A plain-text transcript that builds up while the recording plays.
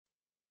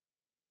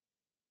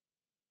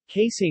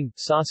Casing,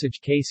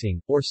 sausage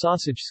casing, or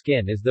sausage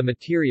skin is the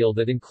material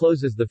that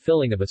encloses the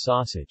filling of a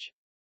sausage.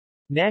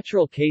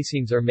 Natural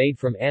casings are made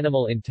from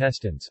animal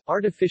intestines.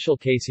 Artificial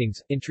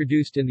casings,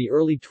 introduced in the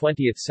early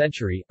 20th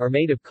century, are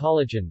made of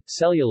collagen,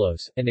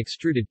 cellulose, and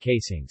extruded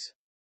casings.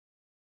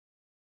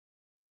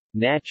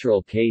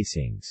 Natural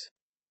casings.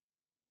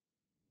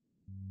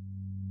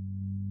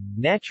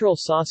 Natural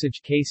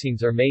sausage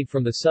casings are made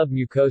from the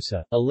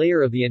submucosa, a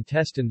layer of the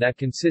intestine that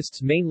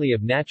consists mainly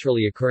of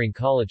naturally occurring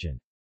collagen.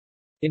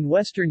 In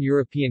Western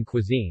European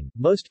cuisine,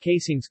 most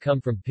casings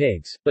come from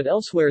pigs, but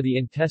elsewhere the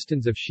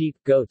intestines of sheep,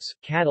 goats,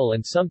 cattle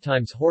and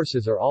sometimes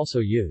horses are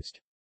also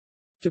used.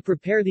 To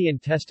prepare the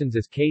intestines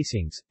as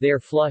casings, they are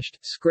flushed,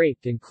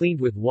 scraped and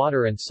cleaned with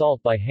water and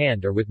salt by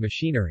hand or with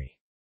machinery.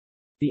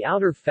 The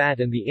outer fat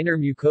and the inner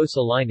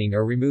mucosa lining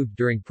are removed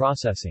during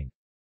processing.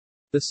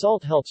 The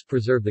salt helps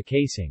preserve the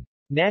casing.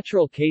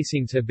 Natural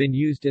casings have been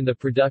used in the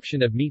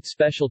production of meat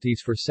specialties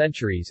for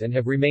centuries and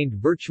have remained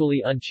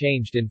virtually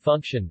unchanged in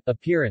function,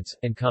 appearance,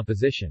 and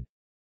composition.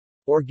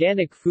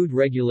 Organic food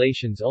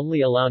regulations only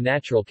allow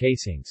natural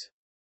casings.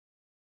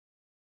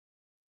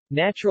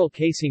 Natural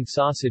casing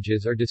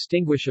sausages are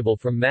distinguishable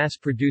from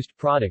mass-produced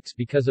products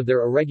because of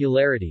their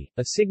irregularity,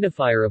 a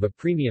signifier of a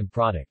premium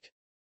product.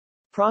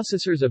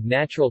 Processors of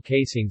natural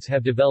casings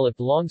have developed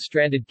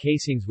long-stranded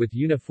casings with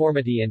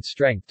uniformity and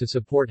strength to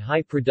support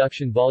high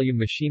production volume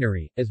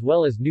machinery, as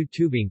well as new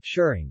tubing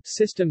shirring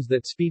systems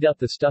that speed up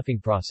the stuffing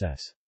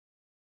process.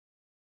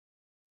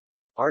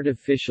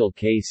 Artificial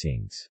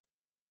casings.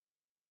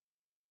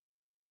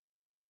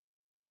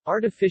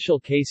 Artificial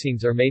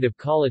casings are made of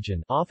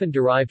collagen, often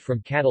derived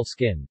from cattle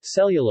skin,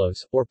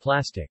 cellulose, or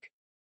plastic.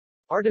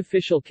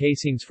 Artificial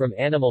casings from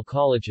animal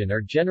collagen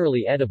are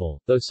generally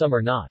edible, though some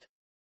are not.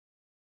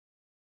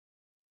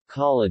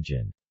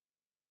 Collagen.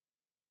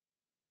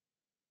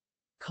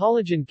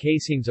 Collagen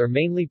casings are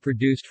mainly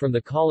produced from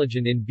the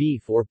collagen in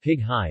beef or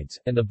pig hides,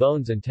 and the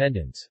bones and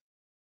tendons.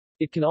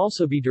 It can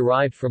also be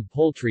derived from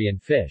poultry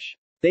and fish.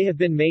 They have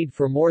been made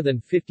for more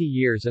than 50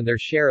 years and their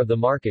share of the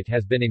market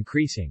has been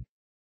increasing.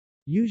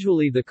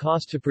 Usually the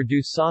cost to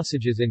produce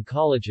sausages in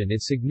collagen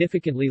is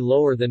significantly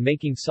lower than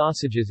making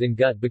sausages in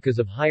gut because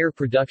of higher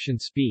production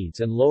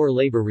speeds and lower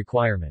labor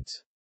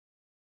requirements.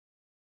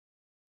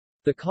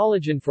 The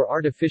collagen for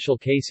artificial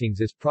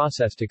casings is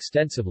processed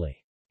extensively.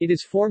 It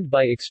is formed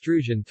by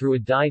extrusion through a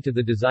die to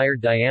the desired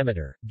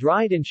diameter,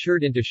 dried and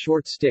shirred into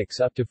short sticks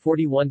up to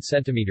 41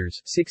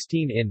 centimeters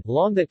 16 in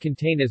long that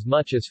contain as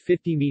much as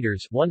 50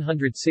 meters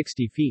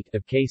 160 feet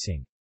of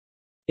casing.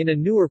 In a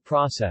newer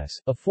process,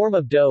 a form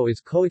of dough is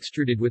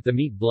co-extruded with the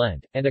meat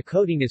blend, and a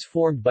coating is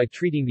formed by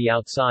treating the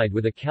outside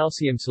with a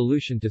calcium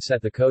solution to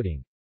set the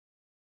coating.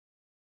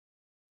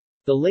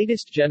 The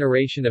latest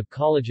generation of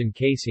collagen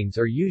casings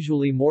are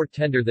usually more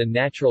tender than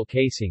natural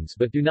casings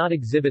but do not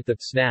exhibit the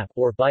snap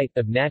or bite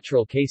of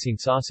natural casing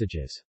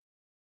sausages.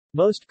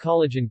 Most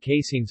collagen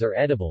casings are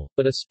edible,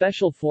 but a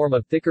special form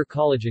of thicker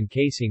collagen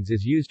casings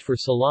is used for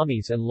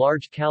salamis and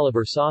large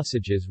caliber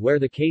sausages where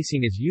the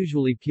casing is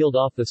usually peeled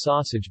off the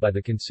sausage by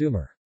the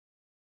consumer.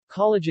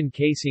 Collagen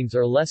casings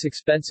are less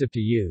expensive to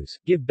use,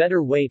 give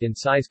better weight and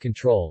size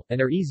control,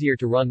 and are easier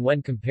to run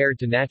when compared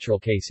to natural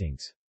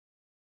casings.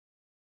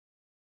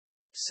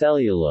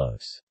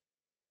 Cellulose.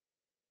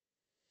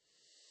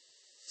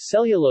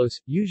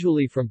 Cellulose,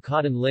 usually from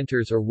cotton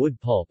linters or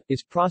wood pulp,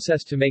 is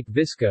processed to make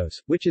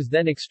viscose, which is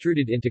then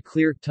extruded into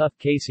clear, tough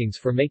casings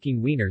for making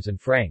wieners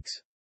and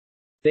franks.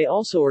 They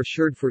also are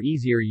shirred for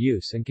easier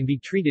use and can be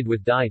treated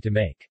with dye to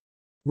make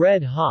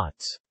red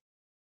hots.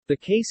 The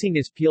casing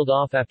is peeled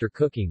off after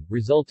cooking,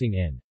 resulting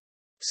in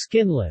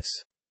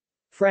skinless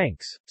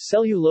franks.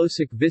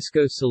 Cellulosic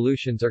viscose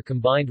solutions are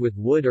combined with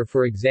wood or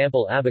for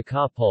example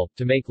abaca pulp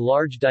to make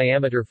large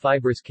diameter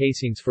fibrous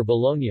casings for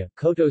bologna,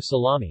 cotto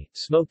salami,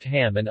 smoked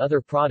ham and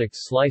other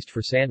products sliced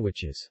for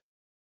sandwiches.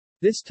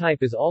 This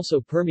type is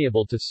also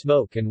permeable to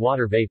smoke and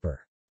water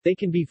vapor. They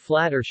can be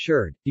flat or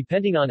shirred,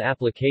 depending on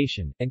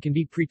application, and can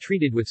be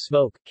pre-treated with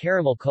smoke,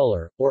 caramel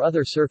color, or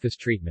other surface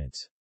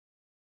treatments.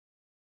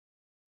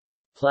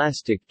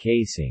 Plastic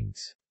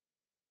casings.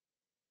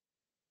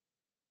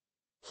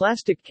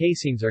 Plastic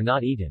casings are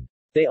not eaten.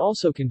 They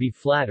also can be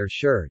flat or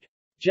shirred.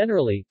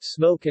 Generally,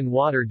 smoke and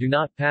water do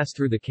not pass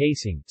through the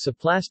casing, so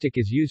plastic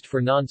is used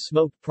for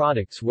non-smoked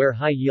products where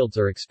high yields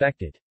are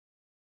expected.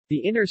 The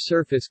inner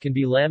surface can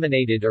be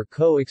laminated or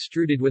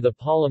co-extruded with a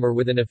polymer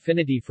with an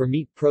affinity for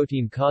meat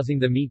protein causing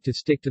the meat to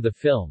stick to the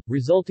film,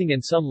 resulting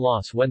in some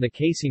loss when the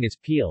casing is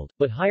peeled,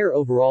 but higher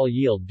overall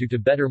yield due to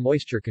better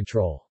moisture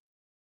control.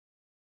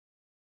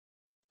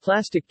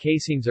 Plastic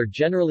casings are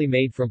generally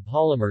made from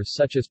polymers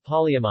such as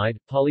polyamide,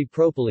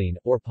 polypropylene,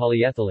 or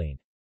polyethylene.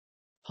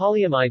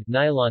 Polyamide,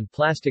 nylon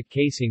plastic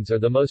casings are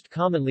the most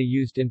commonly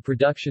used in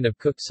production of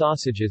cooked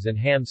sausages and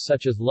hams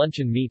such as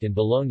luncheon meat and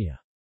bologna.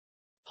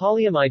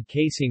 Polyamide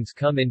casings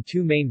come in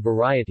two main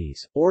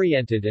varieties,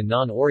 oriented and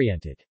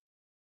non-oriented.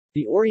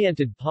 The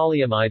oriented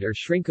polyamide are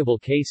shrinkable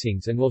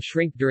casings and will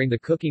shrink during the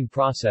cooking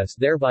process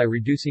thereby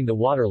reducing the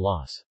water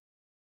loss.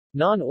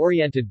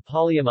 Non-oriented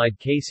polyamide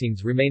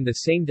casings remain the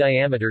same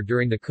diameter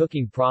during the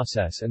cooking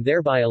process and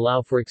thereby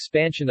allow for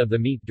expansion of the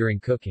meat during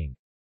cooking.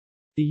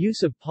 The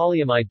use of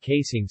polyamide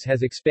casings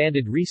has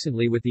expanded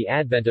recently with the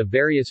advent of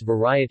various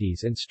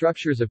varieties and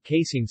structures of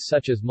casings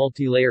such as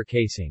multi-layer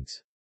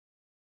casings.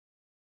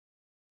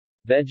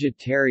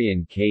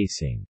 Vegetarian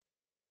casing.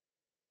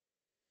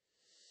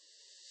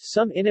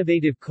 Some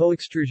innovative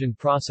co-extrusion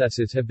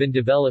processes have been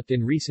developed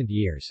in recent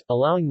years,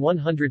 allowing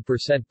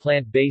 100%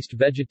 plant-based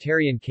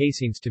vegetarian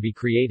casings to be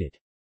created.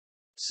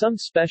 Some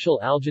special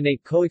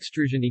alginate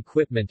co-extrusion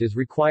equipment is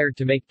required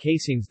to make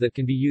casings that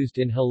can be used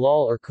in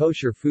halal or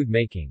kosher food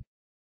making.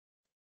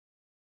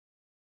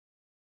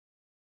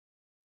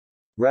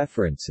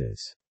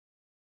 References